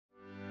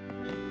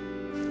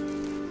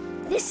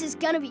This is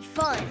gonna be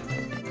fun.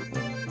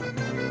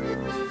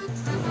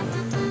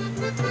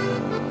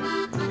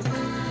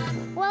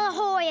 Well,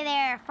 ahoy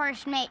there,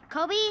 First Mate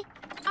Kobe.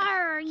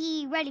 Are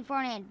ye ready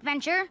for an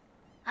adventure?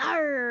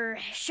 Arr,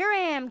 sure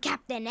am,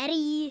 Captain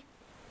Eddie.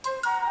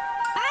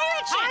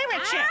 Pirate ship!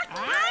 Pirate ship!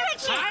 Pirate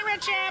ship!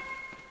 Pirate ship!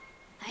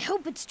 I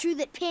hope it's true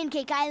that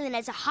Pancake Island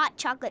has a hot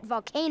chocolate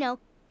volcano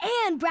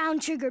and brown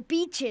sugar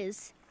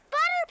beaches.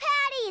 Butter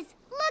patties!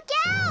 Look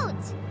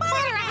out!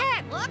 Butter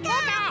ahead! Look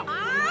out!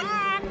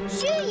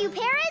 Shoo, you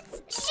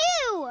parrots!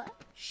 Shoo!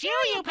 Shoo,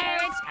 you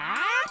parrots!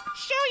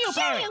 Shoo, you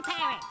parrots! Shoo, you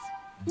parrots!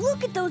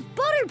 Look at those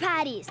butter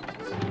patties.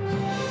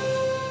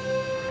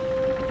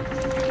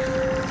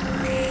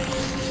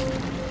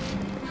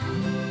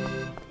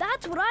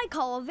 That's what I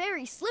call a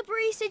very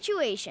slippery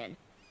situation.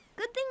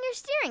 Good thing you're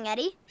steering,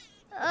 Eddie.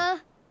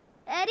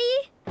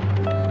 Eddie?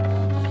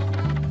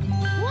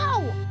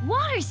 Whoa!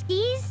 Water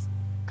skis!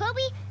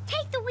 Kobe,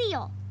 take the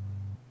wheel.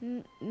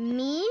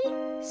 Me?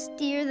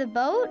 Steer the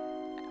boat?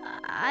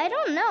 I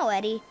don't know,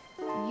 Eddie.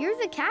 You're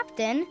the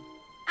captain.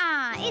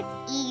 Ah, it's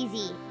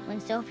easy. When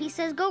Sophie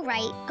says go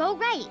right, go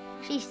right.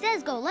 She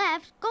says go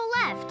left, go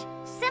left.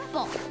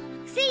 Simple.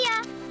 See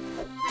ya!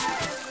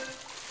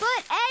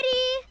 But,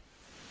 Eddie!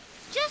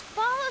 Just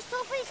follow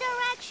Sophie's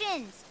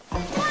directions.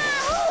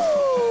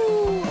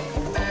 Wahoo!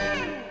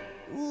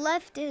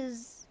 Left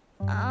is,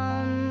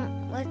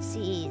 let's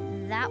see,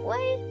 that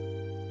way?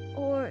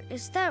 Or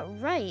is that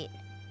right?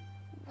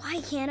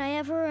 Why can't I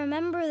ever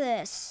remember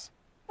this?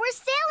 We're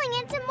sailing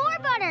into more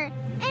butter,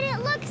 and it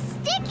looks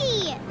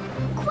sticky.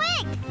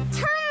 Quick,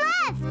 turn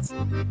left.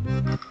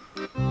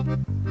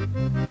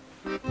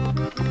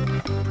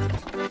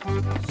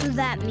 So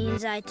that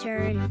means I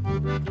turn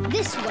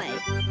this way.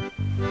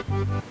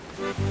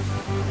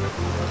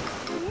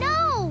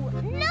 No,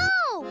 no!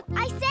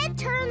 I said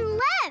turn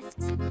left.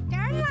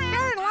 Turn left.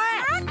 Turn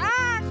left!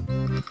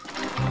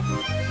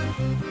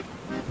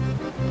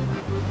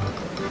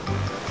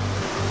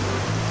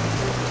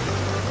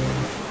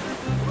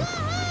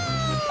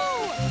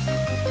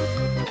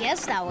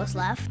 Guess that was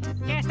left.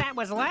 Guess that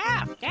was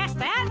left. Guess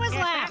that was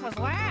left. That was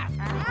left.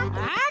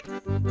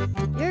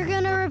 You're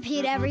gonna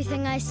repeat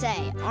everything I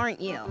say, aren't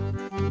you?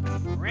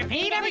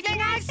 Repeat everything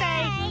I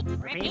say.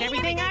 Repeat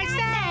everything I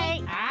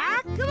say.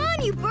 Come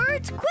on, you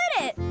birds, quit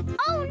it!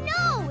 Oh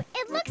no!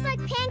 It looks like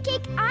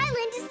Pancake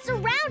Island is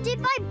surrounded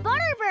by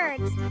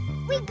butterbirds.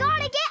 We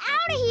gotta get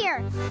out of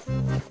here.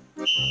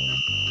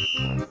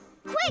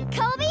 Quick,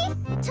 Kobe!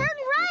 Turn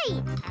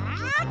right!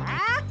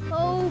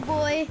 Oh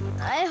boy,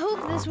 I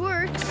hope this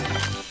works.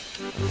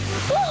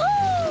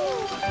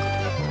 Woohoo!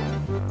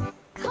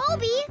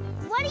 Kobe,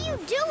 what are you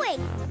doing?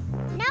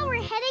 Now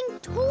we're heading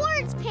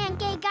towards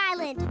Pancake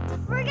Island.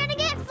 We're gonna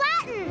get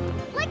flattened,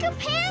 like a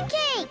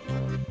pancake.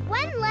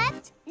 One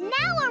left,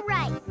 now a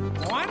right.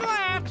 One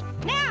left.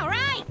 Now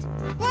right.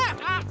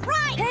 Left.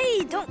 Right.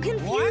 Hey, don't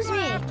confuse One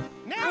me. left.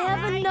 I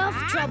have right. enough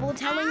trouble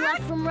telling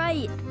left from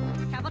right.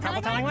 Trouble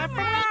telling left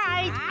from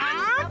right.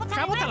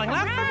 Trouble telling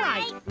left from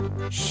right.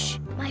 Shh,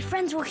 my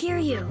friends will hear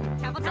you.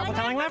 Trouble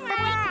telling left from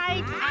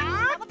right.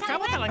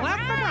 Trouble telling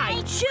left from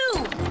right. Shoo!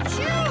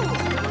 Shoo!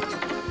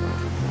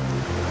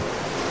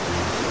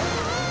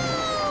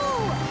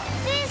 Woo!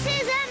 This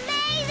is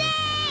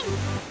amazing!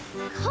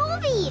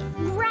 Kobe,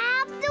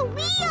 grab the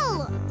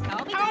wheel!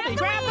 Kobe,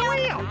 grab the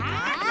wheel.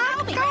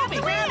 Kobe,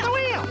 grab the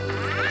wheel.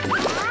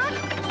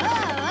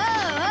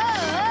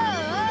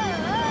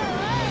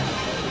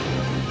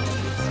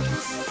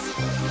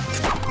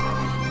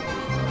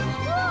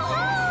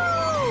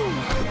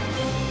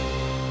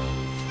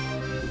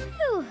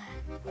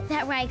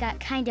 That ride got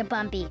kind of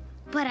bumpy,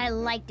 but I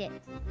liked it.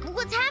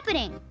 What's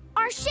happening?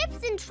 Our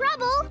ship's in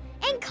trouble,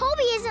 and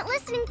Kobe isn't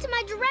listening to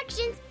my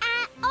directions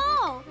at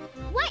all.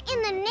 What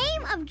in the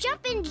name of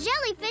jumping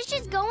jellyfish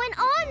is going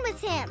on with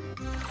him?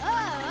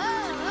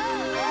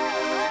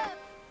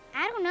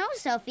 I don't know,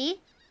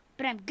 Sophie,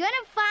 but I'm gonna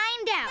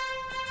find out.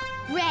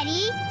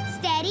 Ready,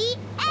 steady,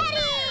 Eddie!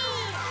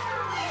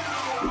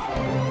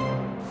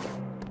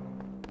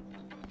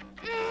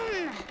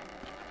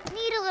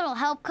 Need a little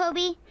help,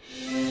 Kobe?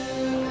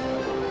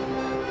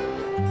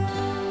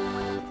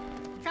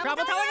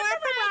 Trouble telling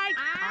left from right.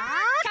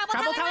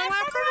 Trouble telling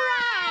left from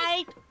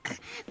right.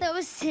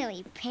 Those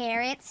silly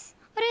parrots.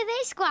 What are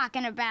they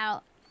squawking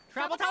about?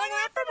 Trouble telling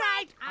left from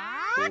right.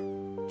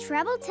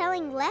 Trouble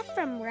telling left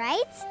from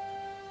right?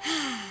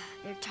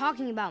 They're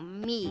talking about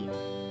me.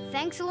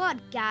 Thanks a lot,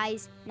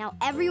 guys. Now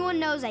everyone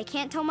knows I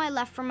can't tell my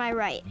left from my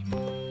right.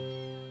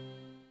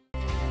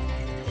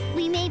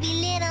 We may be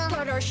little,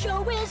 but our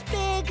show is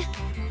big.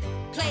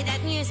 Play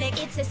that music,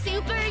 it's a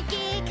super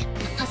gig.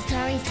 our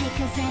stories take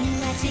us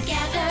anywhere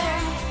together.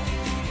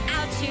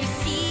 Out to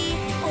sea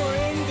or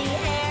in the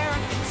air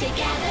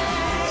together.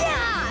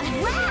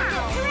 Yeah!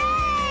 Wow!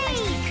 Hooray! Our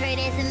secret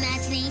is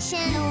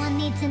imagination. No one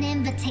needs an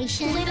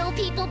invitation. Little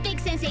people, big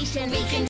sensation. We can